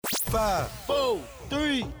5, 4,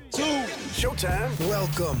 3, 2, showtime.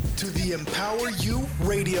 Welcome to the Empower You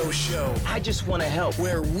Radio Show. I just want to help.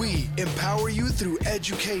 Where we empower you through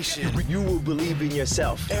education. You will believe in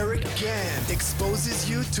yourself. Eric Gann exposes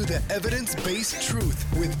you to the evidence-based truth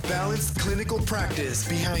with balanced clinical practice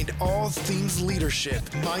behind all things leadership,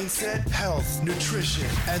 mindset, health, nutrition,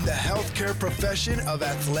 and the healthcare profession of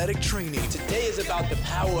athletic training. Today is about the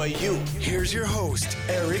power of you. Here's your host,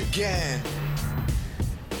 Eric Gann.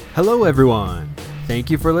 Hello, everyone. Thank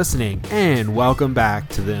you for listening and welcome back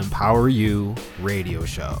to the Empower You Radio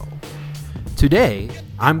Show. Today,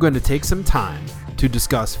 I'm going to take some time to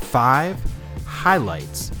discuss 5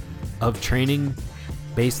 highlights of training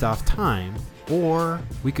based off time, or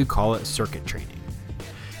we could call it circuit training.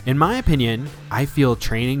 In my opinion, I feel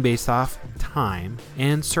training based off time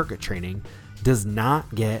and circuit training does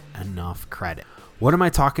not get enough credit. What am I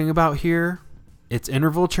talking about here? It's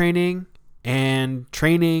interval training and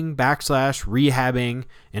training / rehabbing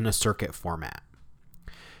in a circuit format.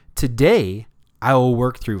 Today, I will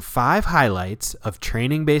work through 5 highlights of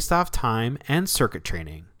training based off time and circuit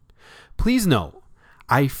training. Please note,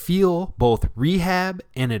 I feel both rehab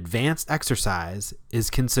and advanced exercise is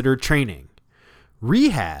considered training.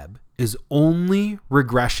 Rehab is only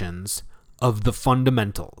regressions of the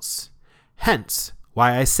fundamentals. Hence,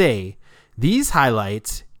 why I say these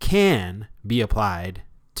highlights can be applied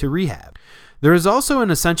to rehab. There is also an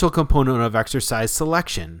essential component of exercise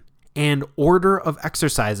selection and order of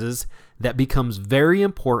exercises that becomes very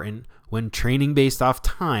important when training based off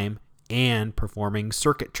time and performing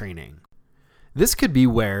circuit training. This could be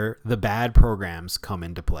where the bad programs come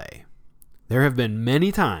into play. There have been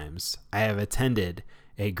many times I have attended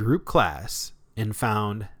a group class and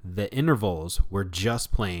found the intervals were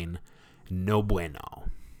just plain no bueno.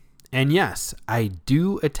 And yes, I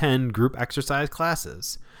do attend group exercise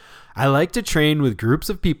classes. I like to train with groups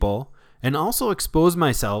of people and also expose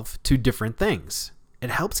myself to different things.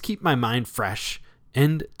 It helps keep my mind fresh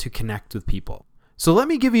and to connect with people. So let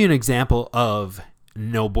me give you an example of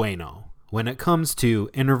no bueno when it comes to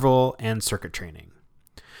interval and circuit training.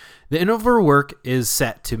 The interval work is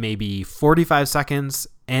set to maybe 45 seconds,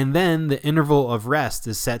 and then the interval of rest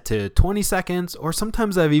is set to 20 seconds, or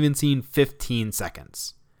sometimes I've even seen 15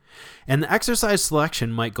 seconds. And the exercise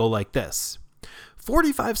selection might go like this: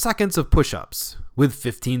 45 seconds of push-ups with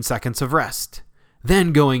 15 seconds of rest,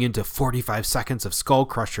 then going into 45 seconds of skull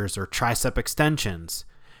crushers or tricep extensions,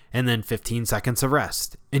 and then 15 seconds of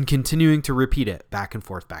rest, and continuing to repeat it back and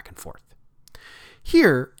forth, back and forth.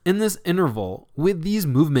 Here, in this interval, with these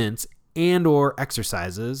movements and or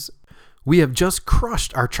exercises, we have just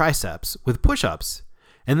crushed our triceps with push-ups,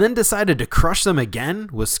 and then decided to crush them again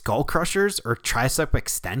with skull crushers or tricep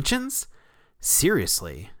extensions?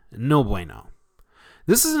 Seriously, no bueno.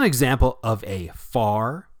 This is an example of a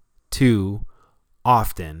far too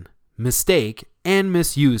often mistake and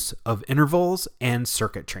misuse of intervals and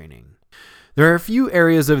circuit training. There are a few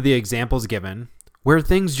areas of the examples given where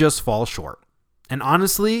things just fall short, and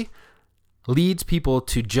honestly leads people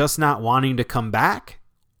to just not wanting to come back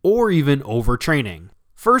or even overtraining.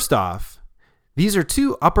 First off, these are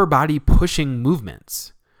 2 upper body pushing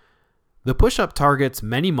movements. The push-up targets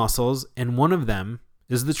many muscles, and one of them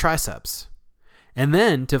is the triceps. And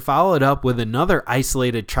then to follow it up with another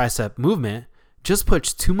isolated tricep movement just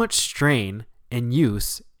puts too much strain and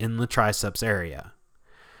use in the triceps area.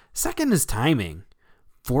 Second is timing.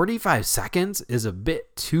 45 seconds is a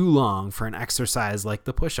bit too long for an exercise like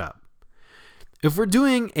the push-up. If we're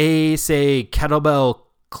doing a, say, kettlebell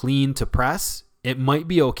clean to press, it might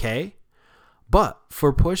be okay. But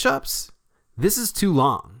for push-ups, this is too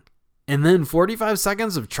long. And then 45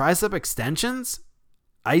 seconds of tricep extensions?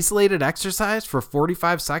 Isolated exercise for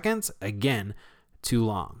 45 seconds? Again, too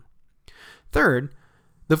long. Third,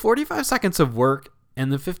 the 45 seconds of work and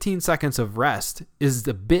the 15 seconds of rest is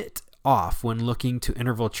a bit off when looking to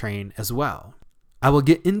interval train as well. I will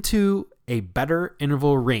get into a better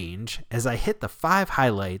interval range as I hit the 5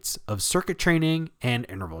 highlights of circuit training and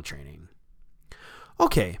interval training.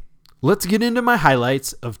 Okay, let's get into my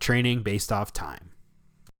highlights of training based off time.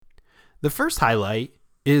 The first highlight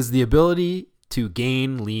is the ability to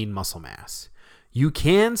gain lean muscle mass. You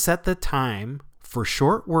can set the time for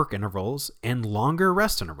short work intervals and longer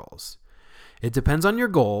rest intervals. It depends on your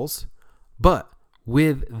goals, but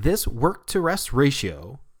with this work to rest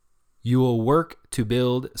ratio, you will work to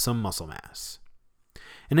build some muscle mass.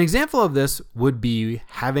 An example of this would be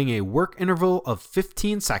having a work interval of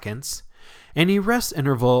 15 seconds and a rest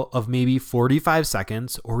interval of maybe 45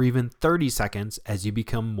 seconds or even 30 seconds as you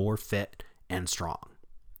become more fit and strong.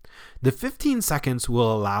 The 15 seconds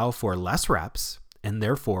will allow for less reps and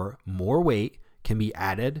therefore more weight can be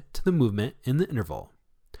added to the movement in the interval.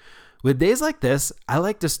 With days like this, I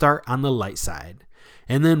like to start on the light side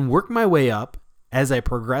and then work my way up as I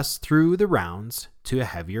progress through the rounds to a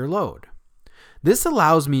heavier load. This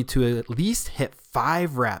allows me to at least hit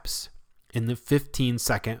 5 reps in the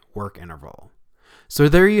 15-second work interval. So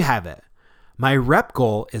there you have it. My rep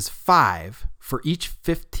goal is 5 for each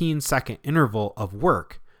 15-second interval of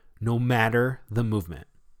work, no matter the movement.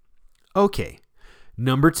 Okay,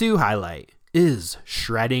 number 2 highlight is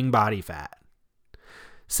shredding body fat.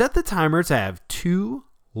 Set the timer to have 2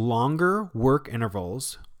 longer work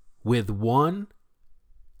intervals with 1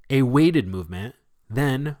 a weighted movement,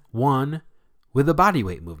 then 1 with a body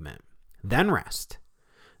weight movement, then rest.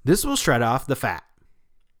 This will shred off the fat.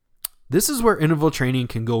 This is where interval training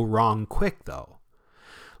can go wrong quick though.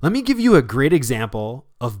 Let me give you a great example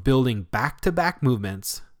of building back-to-back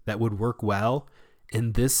movements that would work well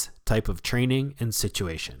in this type of training and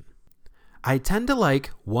situation. I tend to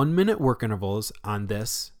like 1-minute work intervals on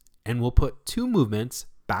this, and we'll put 2 movements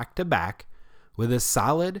back-to-back with a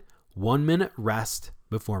solid 1-minute rest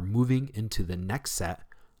before moving into the next set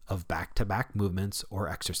of back-to-back movements or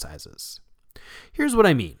exercises. Here's what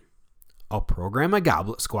I mean. I'll program a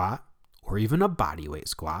goblet squat or even a body weight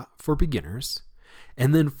squat for beginners,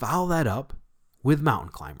 and then follow that up with mountain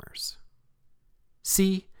climbers.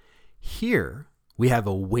 See, here we have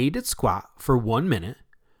a weighted squat for 1 minute,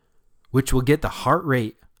 which will get the heart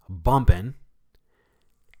rate bumping,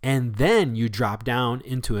 and then you drop down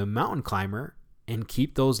into a mountain climber and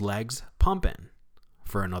keep those legs pumping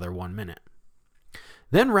for another 1 minute.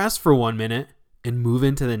 Then rest for 1 minute and move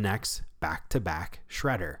into the next back-to-back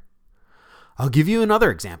shredder. I'll give you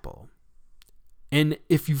another example. And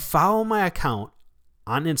if you follow my account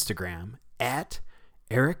on Instagram at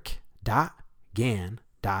eric.gan.atc,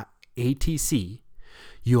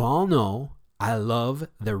 you all know I love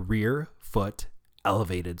the rear foot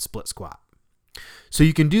elevated split squat. So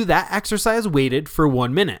you can do that exercise weighted for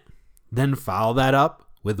 1 minute, then follow that up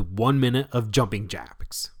with 1 minute of jumping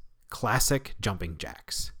jacks, classic jumping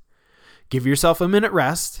jacks. Give yourself a minute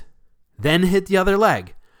rest, then hit the other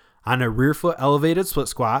leg on a rear foot elevated split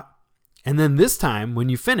squat, and then this time when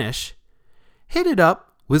you finish, hit it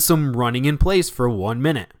up with some running in place for 1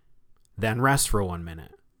 minute, then rest for 1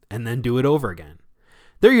 minute, and then do it over again.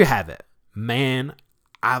 There you have it. Man,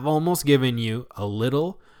 I've almost given you a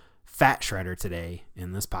little fat shredder today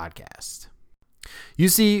in this podcast. You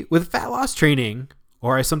see, with fat loss training,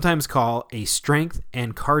 or I sometimes call a strength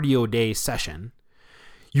and cardio day session,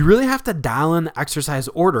 you really have to dial in the exercise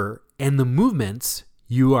order and the movements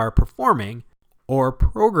you are performing or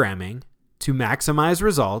programming to maximize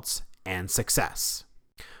results and success.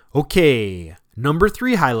 Okay, number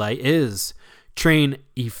 3 highlight is train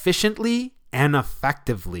efficiently and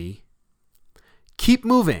effectively. Keep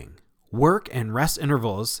moving. Work and rest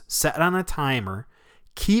intervals set on a timer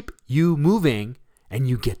keep you moving and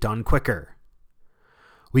you get done quicker.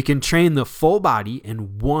 We can train the full body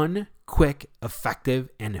in one quick, effective,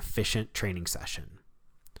 and efficient training session.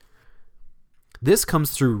 This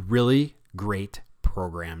comes through really great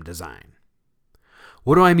program design.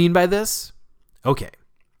 What do I mean by this? Okay,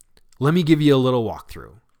 let me give you a little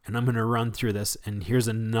walkthrough, and I'm going to run through this, and here's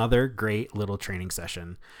another great little training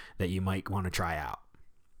session that you might want to try out.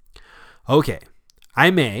 Okay,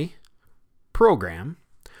 I may program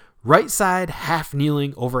right side half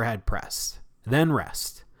kneeling overhead press, then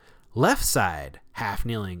rest. Left side half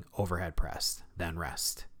kneeling overhead press, then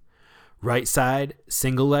rest. Right side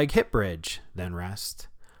single leg hip bridge, then rest.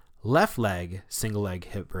 Left leg single leg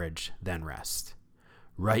hip bridge, then rest.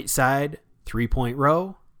 Right side 3-point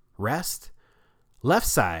row, rest. Left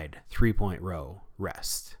side 3-point row,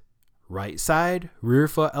 rest. Right side rear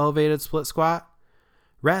foot elevated split squat,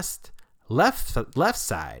 rest. Left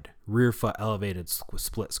side rear foot elevated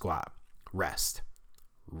split squat, rest.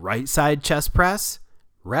 Right side chest press,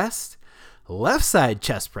 rest. Left side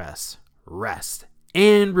chest press, rest.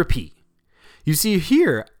 And repeat. You see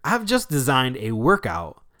here, I've just designed a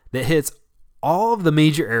workout that hits all of the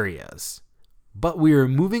major areas, but we are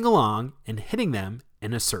moving along and hitting them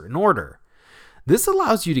in a certain order. This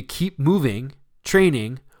allows you to keep moving,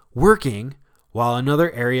 training, working, while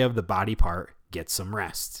another area of the body part gets some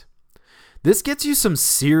rest. This gets you some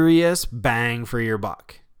serious bang for your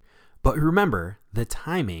buck. But remember, the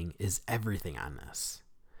timing is everything on this.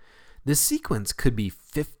 This sequence could be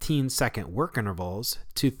 15-second work intervals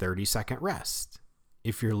to 30-second rest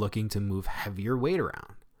if you're looking to move heavier weight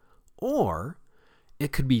around. Or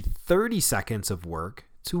it could be 30 seconds of work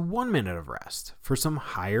to 1 minute of rest for some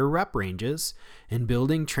higher rep ranges and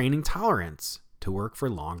building training tolerance to work for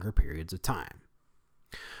longer periods of time.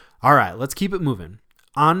 All right, let's keep it moving.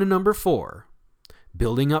 On to number 4,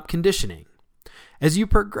 building up conditioning. As you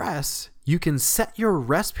progress, you can set your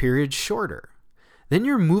rest period shorter. Then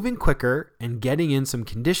you're moving quicker and getting in some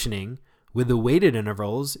conditioning with the weighted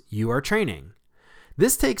intervals you are training.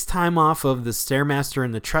 This takes time off of the Stairmaster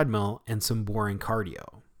and the treadmill and some boring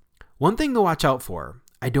cardio. One thing to watch out for,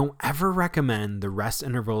 I don't ever recommend the rest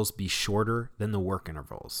intervals be shorter than the work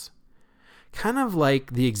intervals. Kind of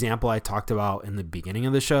like the example I talked about in the beginning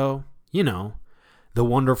of the show, the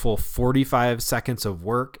wonderful 45 seconds of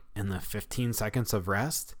work and the 15 seconds of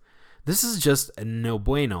rest. This is just a no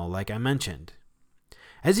bueno, like I mentioned.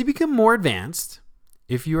 As you become more advanced,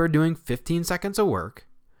 if you are doing 15 seconds of work,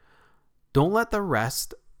 don't let the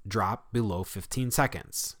rest drop below 15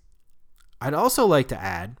 seconds. I'd also like to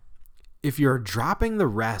add, if you're dropping the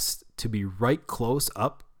rest to be right close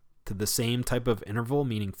up to the same type of interval,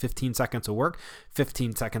 meaning 15 seconds of work,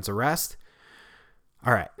 15 seconds of rest,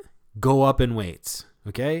 all right, go up in weights,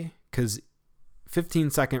 okay? Because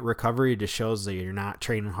 15-second recovery just shows that you're not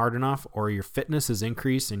training hard enough or your fitness is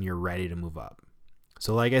increased and you're ready to move up.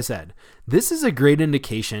 So like I said, this is a great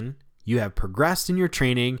indication you have progressed in your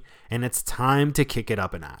training and it's time to kick it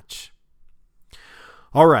up a notch.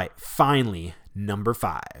 All right, finally, number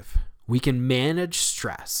 5. We can manage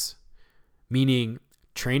stress, meaning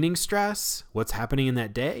training stress, what's happening in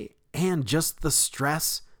that day, and just the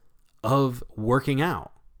stress of working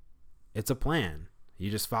out. It's a plan. You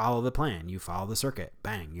just follow the plan. You follow the circuit.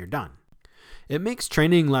 Bang, you're done. It makes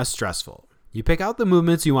training less stressful. You pick out the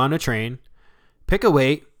movements you want to train, pick a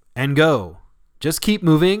weight, and go. Just keep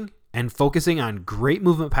moving and focusing on great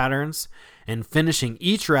movement patterns and finishing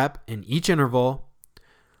each rep in each interval.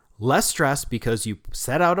 Less stress because you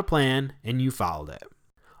set out a plan and you followed it.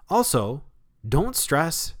 Also, don't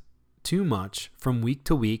stress too much from week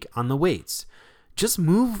to week on the weights. Just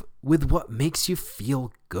move with what makes you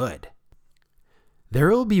feel good. There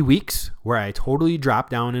will be weeks where I totally drop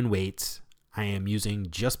down in weights I am using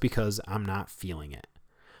just because I'm not feeling it.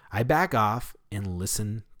 I back off and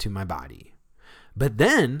listen to my body. But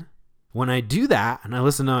then, when I do that and I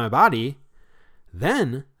listen to my body,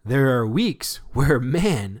 then there are weeks where,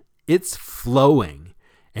 man, it's flowing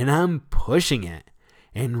and I'm pushing it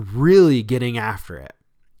and really getting after it.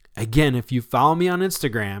 Again, if you follow me on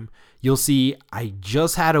Instagram, you'll see I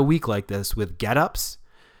just had a week like this with get-ups,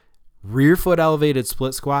 rear foot elevated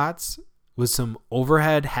split squats with some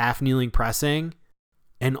overhead half kneeling pressing.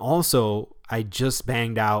 And also I just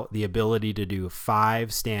banged out the ability to do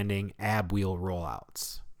 5 standing ab wheel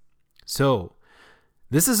rollouts. So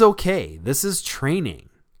this is okay. This is training.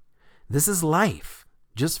 This is life.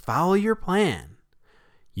 Just follow your plan.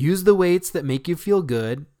 Use the weights that make you feel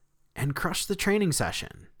good and crush the training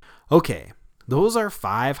session. Okay, those are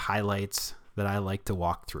 5 highlights that I like to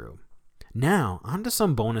walk through. Now, on to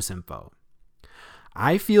some bonus info.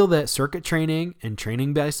 I feel that circuit training and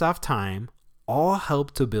training based off time all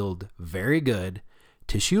help to build very good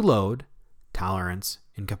tissue load, tolerance,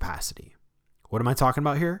 and capacity. What am I talking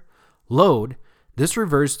about here? Load, this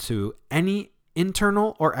refers to any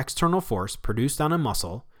internal or external force produced on a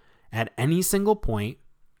muscle at any single point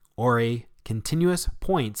or a continuous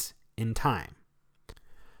points in time.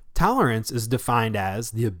 Tolerance is defined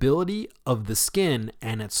as the ability of the skin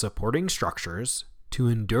and its supporting structures to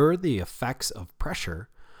endure the effects of pressure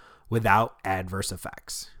without adverse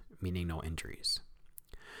effects, meaning no injuries.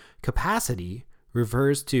 Capacity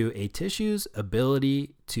refers to a tissue's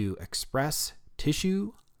ability to express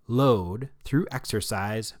tissue load through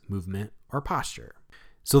exercise, movement, or posture.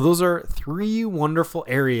 So those are 3 wonderful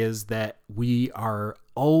areas that we are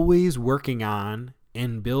always working on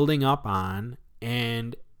and building up on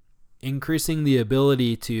and increasing the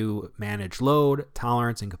ability to manage load,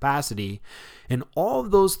 tolerance, and capacity. And all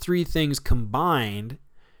of those 3 things combined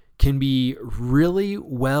can be really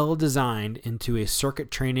well designed into a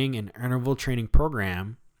circuit training and interval training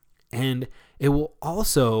program. And it will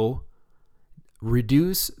also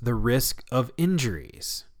reduce the risk of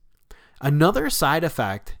injuries. Another side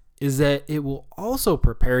effect is that it will also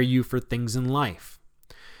prepare you for things in life.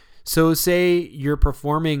 So say you're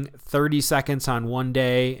performing 30 seconds on one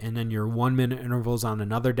day and then your 1-minute intervals on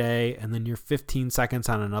another day and then your 15 seconds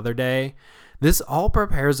on another day. This all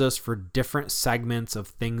prepares us for different segments of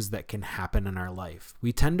things that can happen in our life.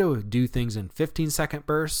 We tend to do things in 15-second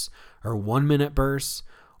bursts or 1-minute bursts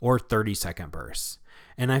or 30-second bursts.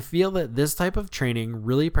 And I feel that this type of training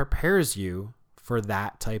really prepares you for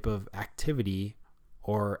that type of activity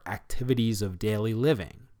or activities of daily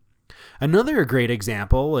living. Another great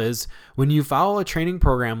example is when you follow a training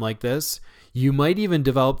program like this, you might even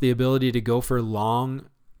develop the ability to go for long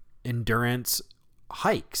endurance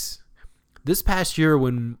hikes. This past year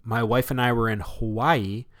when my wife and I were in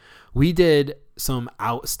Hawaii, We did some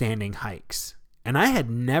outstanding hikes, and I had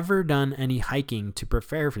never done any hiking to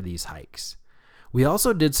prepare for these hikes. We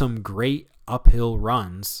also did some great uphill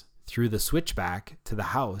runs through the switchback to the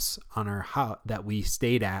house on our house that we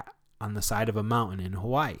stayed at on the side of a mountain in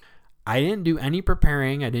Hawaii. I didn't do any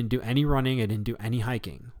preparing, I didn't do any running, I didn't do any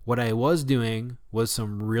hiking. What I was doing was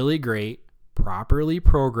some really great, properly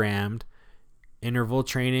programmed interval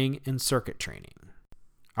training and circuit training.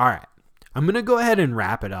 All right, I'm going to go ahead and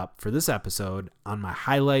wrap it up for this episode on my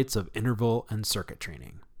highlights of interval and circuit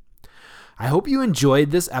training. I hope you enjoyed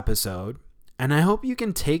this episode, and I hope you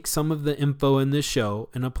can take some of the info in this show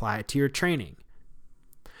and apply it to your training.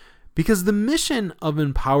 Because the mission of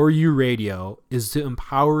Empower You Radio is to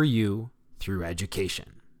empower you through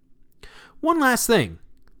education. One last thing,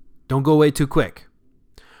 don't go away too quick.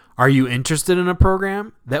 Are you interested in a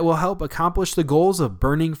program that will help accomplish the goals of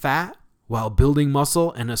burning fat while building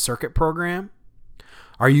muscle in a circuit program?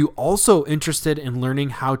 Are you also interested in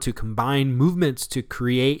learning how to combine movements to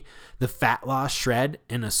create the fat loss shred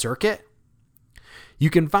in a circuit? You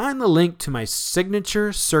can find the link to my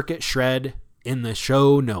signature circuit shred in the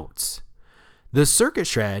show notes. The circuit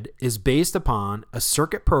shred is based upon a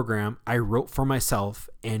circuit program I wrote for myself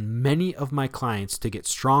and many of my clients to get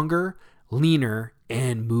stronger, leaner,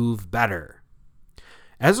 and move better.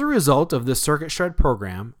 As a result of the circuit shred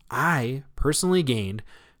program, I personally gained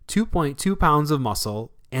 2.2 pounds of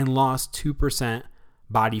muscle and lost 2%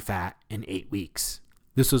 body fat in 8 weeks.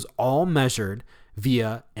 This was all measured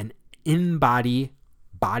via an in-body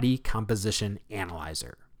body composition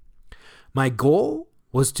analyzer. My goal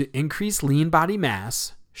was to increase lean body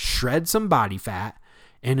mass, shred some body fat,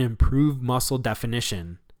 and improve muscle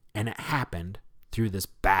definition, and it happened through this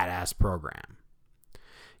badass program.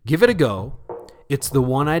 Give it a go. It's the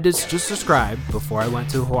one I just described before I went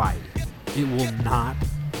to Hawaii. It will not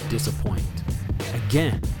disappoint.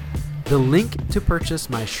 Again, the link to purchase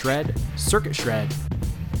my circuit shred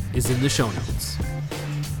is in the show notes.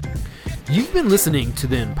 You've been listening to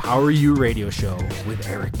the Empower You Radio Show with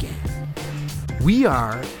Eric Gann. We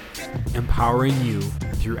are empowering you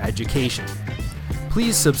through education.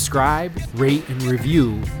 Please subscribe, rate, and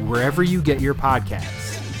review wherever you get your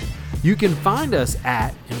podcasts. You can find us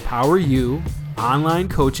at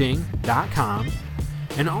empoweryouonlinecoaching.com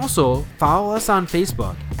and also follow us on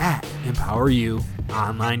Facebook at Empower You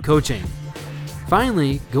Online Coaching.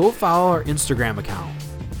 Finally, go follow our Instagram account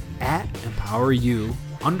at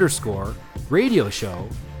EmpowerYou_radio show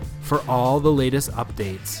for all the latest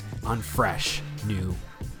updates on fresh new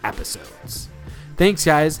episodes. Thanks,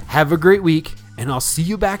 guys. Have a great week, and I'll see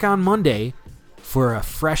you back on Monday for a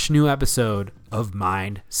fresh new episode of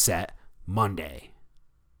Mindset Monday.